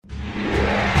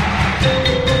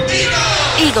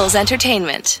Eagles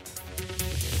Entertainment.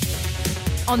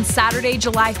 On Saturday,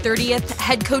 July 30th,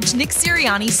 head coach Nick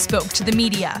Sirianni spoke to the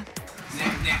media. Nick,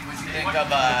 what did you think of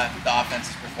the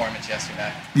offense's performance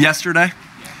yesterday? Yesterday?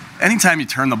 Anytime you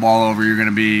turn the ball over, you're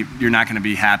not going to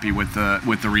be happy with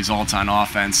the results on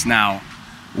offense. Now,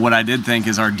 what I did think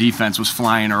is our defense was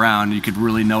flying around. You could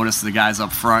really notice the guys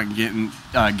up front getting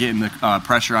the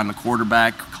pressure on the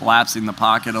quarterback, collapsing the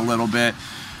pocket a little bit,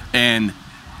 and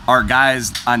our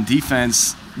guys on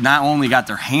defense not only got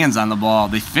their hands on the ball,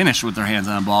 they finished with their hands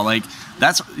on the ball. Like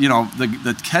that's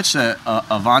the catch that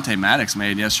Avonte Maddox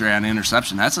made yesterday on the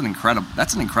interception. That's an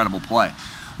incredible play.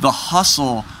 The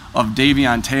hustle of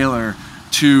Davion Taylor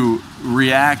to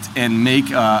react and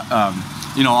make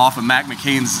off of Mac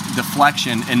McCain's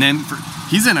deflection, and then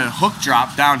he's in a hook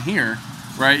drop down here,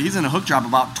 right? He's in a hook drop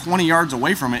about 20 yards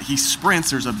away from it. He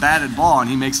sprints. There's a batted ball, and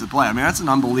he makes the play. I mean, that's an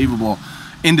unbelievable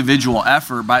individual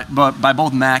effort by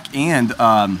both Mac and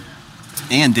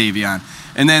Davion.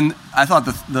 And then I thought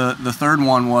the third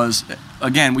one was,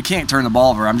 again, we can't turn the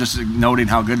ball over. I'm just noting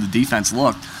how good the defense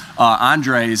looked.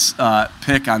 Andre's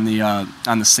pick on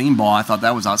the seam ball, I thought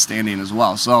that was outstanding as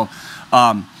well. So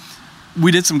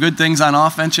we did some good things on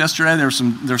offense yesterday. There's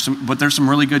some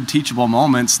really good teachable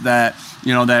moments that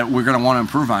that we're going to want to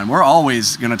improve on. We're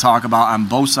always going to talk about on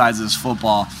both sides of this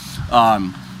football.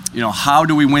 How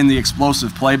do we win the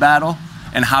explosive play battle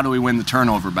and how do we win the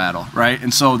turnover battle, right?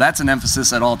 And so that's an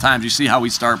emphasis at all times. You see how we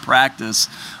start practice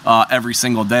every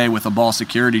single day with a ball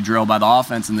security drill by the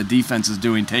offense, and the defense is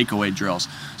doing takeaway drills.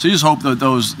 So you just hope that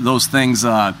those things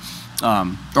are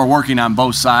working on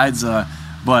both sides.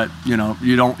 But you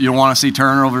don't want to see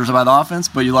turnovers by the offense,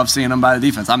 but you love seeing them by the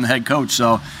defense. I'm the head coach,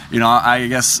 so I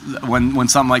guess when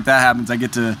something like that happens, I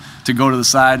get to go to the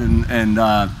side and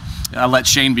I let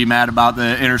Shane be mad about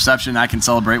the interception. I can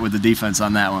celebrate with the defense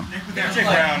on that one. Nick, with A.J.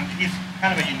 Brown, he's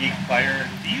kind of a unique player.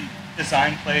 Do you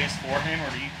design plays for him, or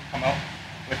do you come up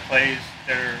with plays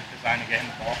that are designed to get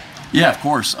him the ball? Yeah, of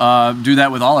course. Do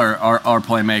that with all our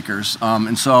playmakers.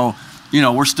 And so,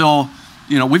 we're still,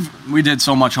 we did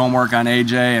so much homework on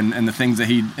AJ and the things that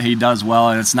he does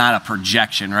well, and it's not a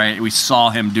projection, right? We saw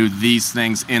him do these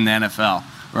things in the NFL,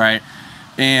 right?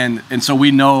 And so we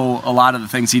know a lot of the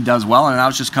things he does well, and I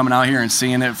was just coming out here and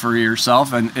seeing it for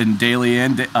yourself and daily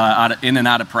in and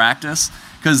out of practice,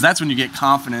 because that's when you get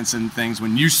confidence in things,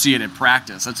 when you see it at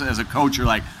practice. That's, as a coach, you're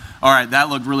like, all right, that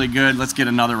looked really good. Let's get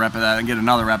another rep of that and get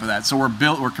another rep of that. So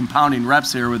we're compounding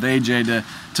reps here with AJ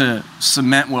to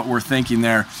cement what we're thinking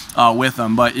there with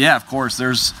them. But yeah, of course,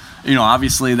 there's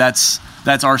obviously that's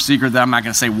our secret. That I'm not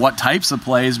going to say what types of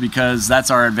plays, because that's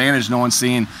our advantage. No one's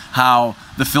seeing how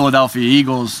the Philadelphia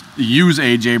Eagles use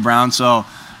A.J. Brown, so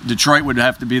Detroit would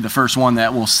have to be the first one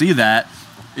that will see that,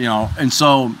 And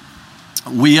so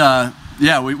we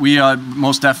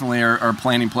most definitely are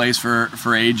planning plays for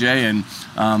A.J. and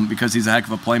because he's a heck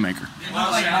of a playmaker. It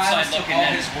looked like Miles did all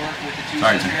his work with the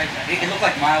twos. It looked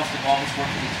like Miles did all his work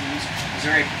with the twos. Is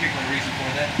there a particular reason for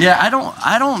that? Yeah,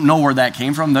 I don't know where that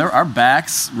came from. Our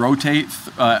backs rotate.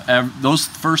 Those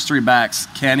first three backs,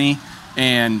 Kenny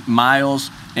and Miles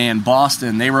and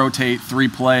Boston, they rotate 3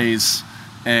 plays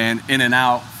and in and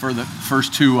out for the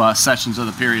first 2 sessions of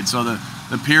the period. So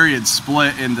the period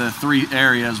split into 3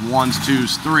 areas, 1s,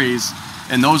 2s,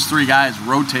 3s, and those 3 guys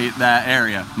rotate that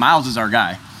area. Miles is our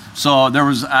guy. So there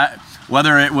was,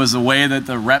 whether it was the way that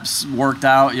the reps worked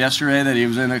out yesterday, that he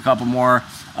was in a couple more.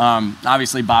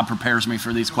 Obviously, Bob prepares me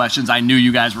for these questions. I knew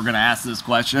you guys were going to ask this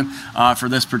question for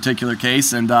this particular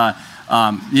case, and but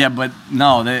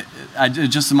no,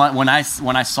 when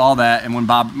I saw that, and when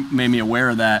Bob made me aware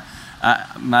of that,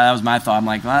 that was my thought. I'm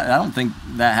like, I don't think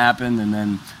that happened, and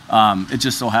then it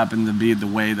just so happened to be the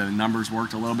way the numbers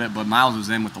worked a little bit. But Miles was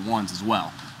in with the 1s as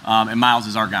well, and Miles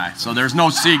is our guy. So there's no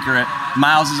secret.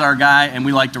 Miles is our guy, and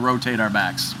we like to rotate our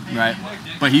backs, right?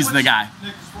 But he's the guy.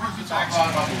 You talk a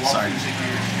lot about the weapons that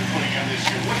you're putting in this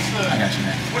year.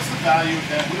 What's the value of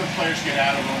that? What do players get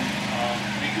out of them?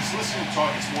 Because listening to talk,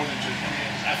 it's more than just.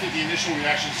 I think the initial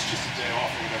reaction is just a day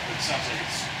off or whatever. But it sounds like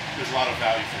there's a lot of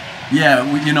value for that. Yeah,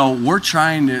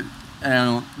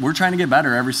 we're trying to get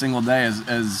better every single day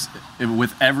as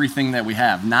with everything that we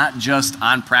have, not just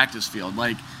on practice field,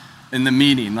 like in the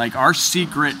meeting. Like our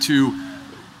secret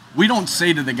we don't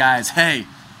say to the guys, hey,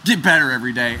 get better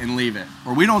every day and leave it.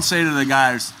 Or we don't say to the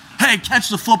guys, hey, catch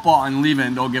the football and leave it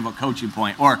and don't give a coaching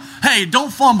point. Or, hey,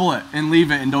 don't fumble it and leave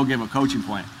it and don't give a coaching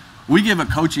point. We give a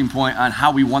coaching point on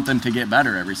how we want them to get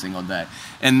better every single day.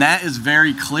 And that is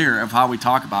very clear of how we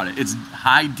talk about it. It's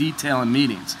high detail in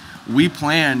meetings. We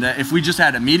planned that if we just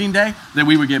had a meeting day, that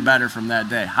we would get better from that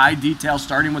day. High detail,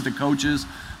 starting with the coaches,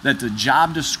 that the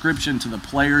job description to the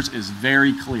players is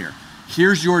very clear.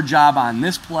 here's your job on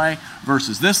this play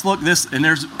versus this look, and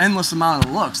there's endless amount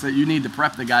of looks that you need to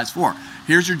prep the guys for.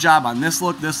 Here's your job on this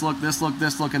look, this look, this look,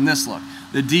 this look, and this look.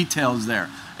 The detail is there.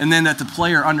 And then that the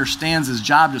player understands his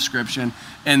job description,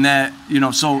 and that,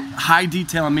 so high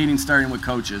detail in meetings starting with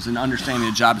coaches and understanding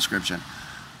the job description.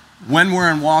 When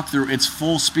we're in walkthrough, it's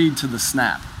full speed to the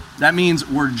snap. That means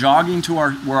we're jogging to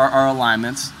our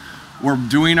alignments, we're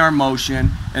doing our motion,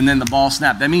 and then the ball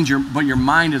snap. That means your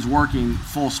mind is working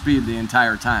full speed the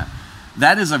entire time.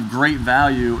 That is of great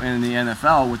value in the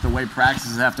NFL with the way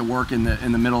practices have to work in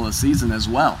the middle of the season as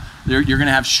well. You're going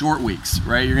to have short weeks,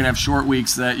 right? You're going to have short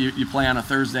weeks that you play on a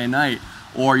Thursday night,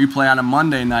 or you play on a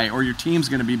Monday night, or your team's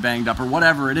going to be banged up, or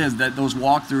whatever it is. That those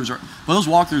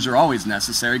walkthroughs are always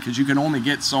necessary because you can only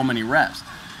get so many reps.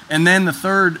 And then the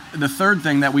third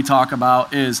thing that we talk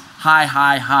about is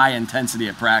high intensity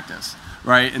at practice,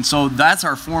 right? And so that's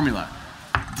our formula: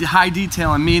 high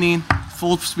detail in meeting,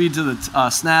 full speed to the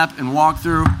snap and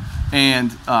walkthrough,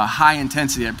 and high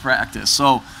intensity at practice.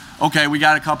 So, okay, we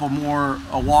got a couple more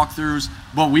walkthroughs,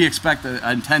 but we expect the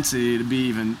intensity to be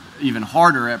even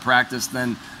harder at practice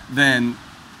than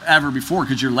ever before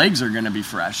because your legs are going to be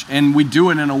fresh. And we do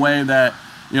it in a way that,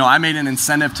 I made an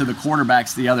incentive to the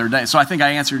quarterbacks the other day. So I think I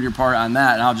answered your part on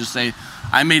that, and I'll just say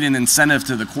I made an incentive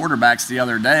to the quarterbacks the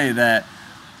other day that,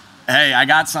 hey, I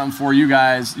got something for you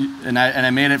guys, and I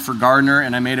made it for Gardner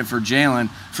and I made it for Jalen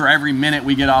for every minute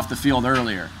we get off the field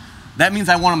earlier. That means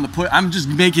I want them to I'm just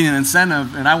making an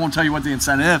incentive, and I won't tell you what the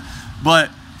incentive is,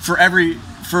 but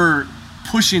for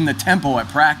pushing the tempo at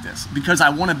practice, because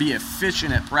I want to be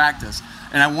efficient at practice,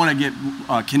 and I want to get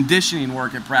conditioning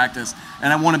work at practice,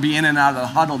 and I want to be in and out of the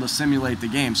huddle to simulate the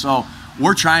game. So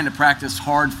we're trying to practice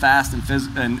hard, fast,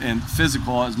 and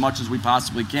physical as much as we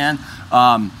possibly can.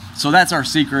 So that's our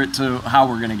secret to how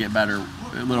we're going to get better,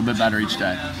 a little bit better each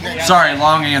day. Sorry,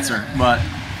 long answer, but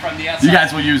from the outside, you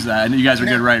guys will use that, and you guys are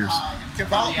good writers.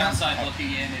 From the outside looking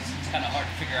in, it's kind of hard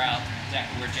to figure out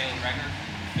exactly where Jalen Reagor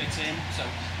fits in. So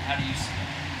how do you see it?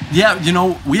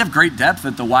 Yeah, we have great depth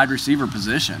at the wide receiver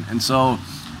position, and so,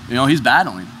 he's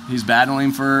battling. He's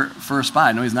battling for a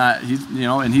spot. No, he's not.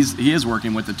 And he is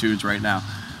working with the twos right now,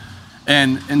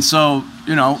 and so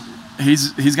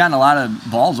he's gotten a lot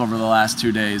of balls over the last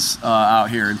 2 days out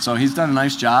here, and so he's done a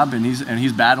nice job, and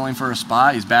he's battling for a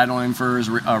spot. He's battling for his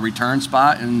return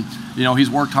spot, and he's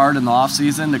worked hard in the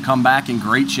offseason to come back in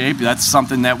great shape. That's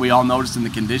something that we all noticed in the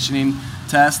conditioning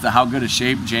test, how good a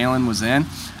shape Jalen was in.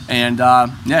 And,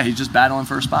 he's just battling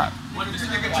for a spot. In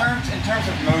terms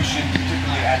of motion,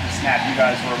 particularly at the snap, you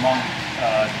guys were among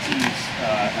teams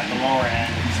at the lower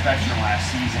end of the spectrum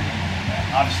last season.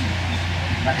 Obviously,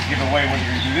 I'm not going to give away what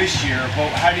you're going to do this year,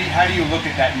 but how do you look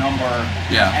at that number?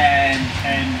 Yeah. And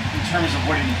in terms of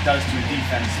what it does to a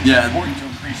defense, it's important to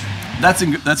increase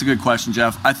it. That's a good question,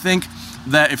 Jeff. I think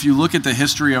that if you look at the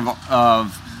history of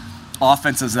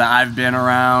offenses that I've been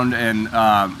around and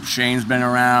Shane's been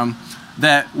around,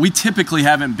 that we typically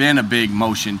haven't been a big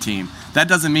motion team. That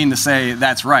doesn't mean to say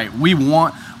that's right. We don't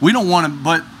want to,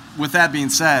 but with that being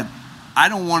said, I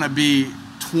don't want to be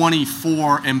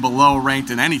 24 and below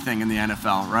ranked in anything in the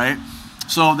NFL, right?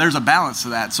 So there's a balance to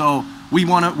that. So we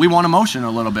want to motion a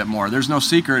little bit more. There's no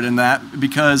secret in that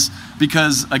because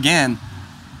again,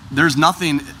 there's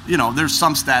nothing, there's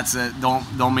some stats that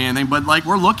don't mean anything, but like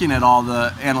we're looking at all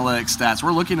the analytic stats.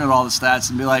 We're looking at all the stats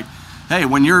and be like, hey,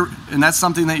 and that's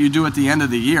something that you do at the end of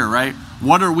the year, right?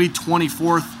 What are we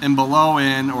 24th and below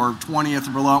in, or 20th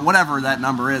or below, whatever that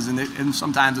number is, and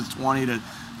sometimes it's 20 to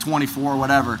 24,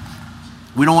 whatever.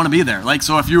 We don't want to be there. Like,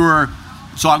 so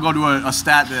I'll go to a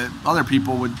stat that other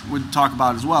people would talk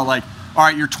about as well. Like, all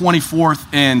right, you're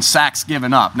 24th in sacks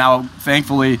given up. Now,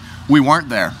 thankfully, we weren't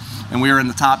there, and we were in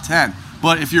the top 10.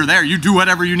 But if you're there, you do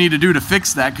whatever you need to do to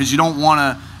fix that because you don't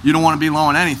want to be low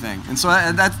on anything. And so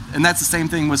that's the same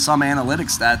thing with some analytic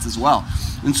stats as well.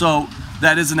 And so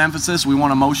that is an emphasis. We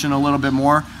want to motion a little bit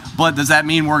more. But does that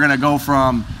mean we're going to go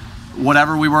from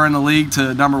whatever we were in the league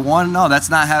to number one? No,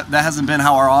 that hasn't been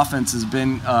how our offense has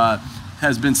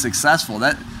been successful.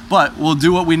 But we'll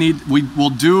do what we need. We'll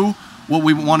do what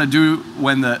we want to do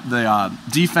when the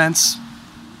defense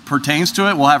pertains to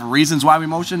it. We'll have reasons why we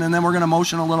motion, and then we're going to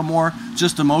motion a little more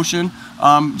just to motion,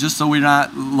 just so we're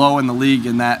not low in the league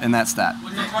in that stat.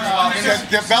 The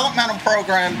developmental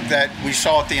program that we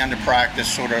saw at the end of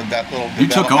practice, sort of that little. You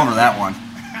took over that one.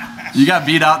 You got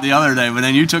beat out the other day, but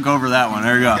then you took over that one.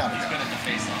 There you go.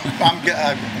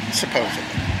 Supposedly,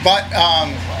 but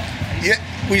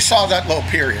we saw that little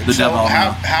period. So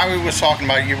how he was talking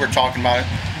about it, you were talking about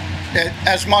it.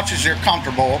 As much as you're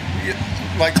comfortable.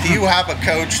 Do you have a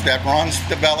coach that runs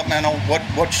developmental?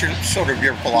 What's your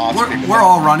philosophy? We're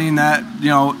all running that.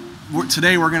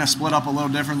 today we're going to split up a little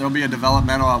different. There'll be a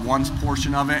developmental at one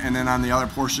portion of it, and then on the other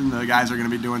portion, the guys are going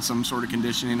to be doing some sort of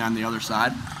conditioning on the other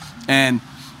side. And,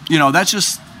 that's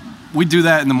just, we do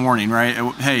that in the morning, right?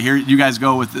 Hey, here, you guys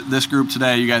go with this group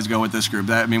today. You guys go with this group.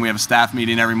 We have a staff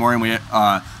meeting every morning. We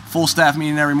have full staff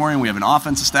meeting every morning. We have an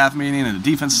offensive staff meeting and a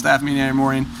defensive staff meeting every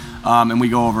morning, and we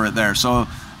go over it there. So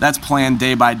that's planned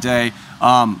day by day.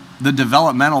 The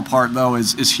developmental part, though,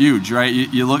 is huge, right?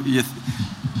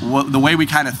 The way we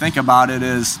kind of think about it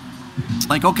is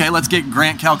like, okay, let's get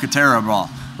Grant Calcaterra a ball,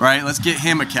 right? Let's get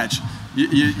him a catch.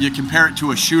 You compare it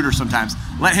to a shooter sometimes.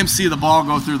 Let him see the ball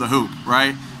go through the hoop,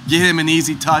 right? Get him an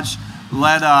easy touch.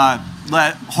 Let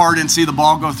Harden see the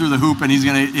ball go through the hoop, and he's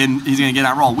gonna get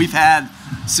on roll. We've had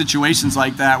situations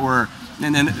like that where,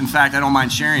 and then in fact, I don't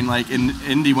mind sharing. Like in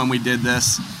Indy when we did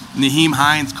this, Nyheim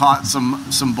Hines caught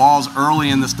some balls early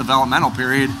in this developmental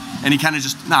period, and he kind of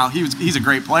he's a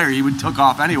great player. He took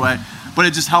off anyway, but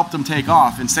it just helped him take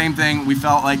off. And same thing, we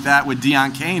felt like that with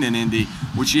Deion Kane in Indy,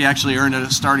 which he actually earned a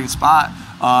starting spot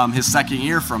his second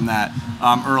year from that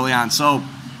early on. So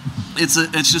it's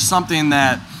just something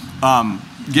that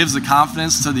gives the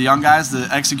confidence to the young guys to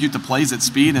execute the plays at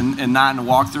speed and not in a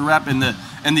walkthrough rep, and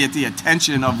the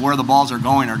attention of where the balls are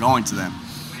going to them.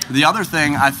 The other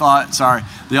thing I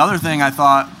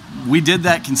thought we did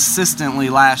that consistently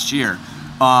last year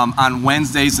on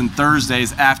Wednesdays and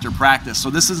Thursdays after practice. So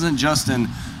this isn't just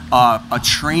a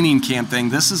training camp thing.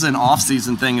 This is an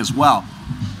off-season thing as well.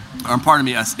 Or pardon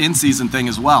me, an in-season thing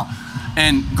as well.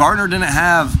 And Gardner didn't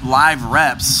have live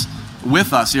reps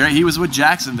with us here. He was with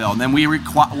Jacksonville. And then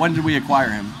when did we acquire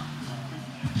him?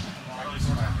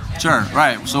 Sure,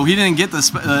 right. So he didn't get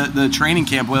the training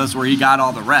camp with us where he got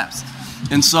all the reps.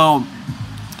 And so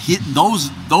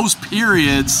those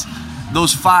periods,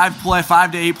 those 5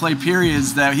 to 8 play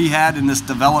periods that he had in this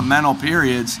developmental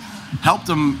periods helped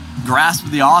him grasp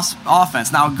the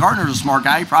offense. Now, Gardner's a smart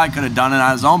guy. He probably could have done it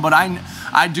on his own, but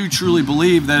I do truly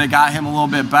believe that it got him a little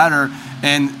bit better,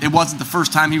 and it wasn't the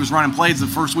first time he was running plays the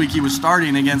first week he was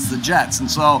starting against the Jets. And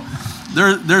so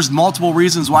there's multiple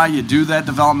reasons why you do that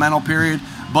developmental period,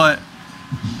 but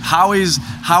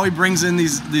Howie brings in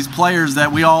these players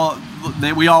that we all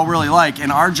really like,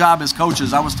 and our job as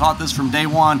coaches, I was taught this from day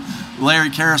one. Larry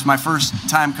Karras, my first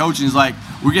time coaching, is like,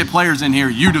 we get players in here,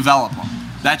 you develop them.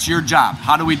 That's your job.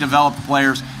 How do we develop the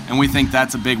players? And we think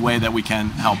that's a big way that we can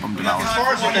help them develop. As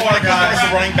far as the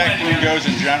running back room goes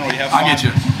in general, you have 5. I'll get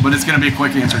you, but it's going to be a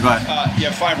quick answer. Go ahead. You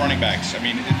have 5 running backs. I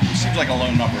mean, it seems like a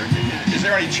low number. Is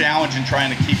there any challenge in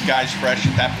trying to keep guys fresh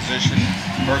at that position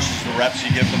versus the reps you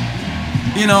give them?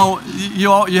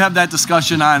 You have that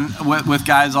discussion with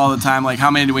guys all the time, like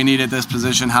how many do we need at this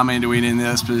position, how many do we need in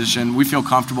this position. We feel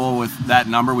comfortable with that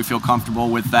number. We feel comfortable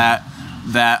with that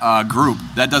group.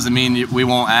 That doesn't mean we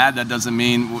won't add. That doesn't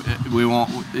mean we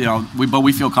won't. But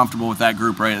we feel comfortable with that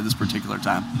group right at this particular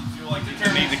time. You feel like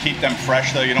you need to keep them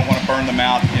fresh, though. You don't want to burn them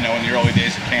out, in the early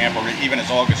days of camp or even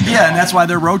as August goes on. Yeah, and that's why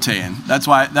they're rotating. That's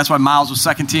why Miles was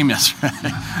second team yesterday.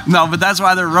 No, but that's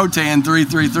why they're rotating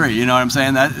 3-3-3. You know what I'm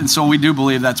saying? And so we do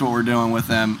believe that's what we're doing with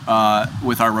them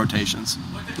with our rotations.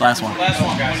 Last one. Last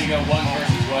one, guys. When you go 1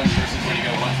 versus 1 versus when you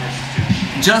go 1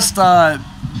 versus 2. Just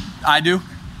I do.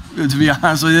 To be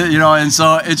honest with you, and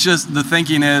so it's just the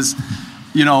thinking is,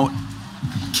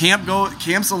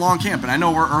 camp's a long camp, and I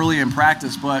know we're early in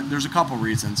practice, but there's a couple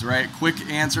reasons, right? Quick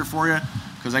answer for you,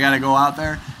 because I got to go out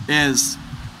there, is,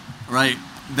 right,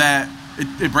 that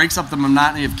it breaks up the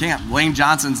monotony of camp. Lane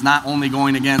Johnson's not only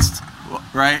going against,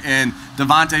 right, and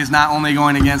Devontae's not only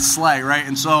going against Slay, right,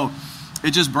 and so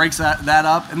it just breaks that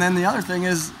up. And then the other thing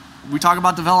is we talk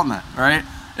about development, right?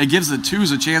 It gives the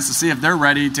 2s a chance to see if they're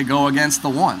ready to go against the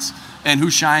 1s and who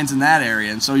shines in that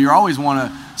area. And so you always want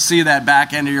to see that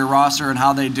back end of your roster and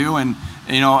how they do. And,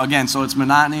 again, so it's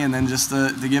monotony, and then just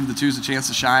to give the 2s a chance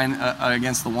to shine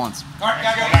against the 1s. All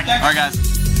right, guys.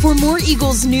 For more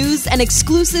Eagles news and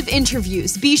exclusive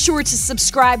interviews, be sure to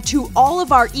subscribe to all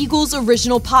of our Eagles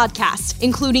original podcasts,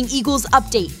 including Eagles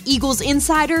Update, Eagles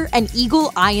Insider, and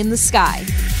Eagle Eye in the Sky.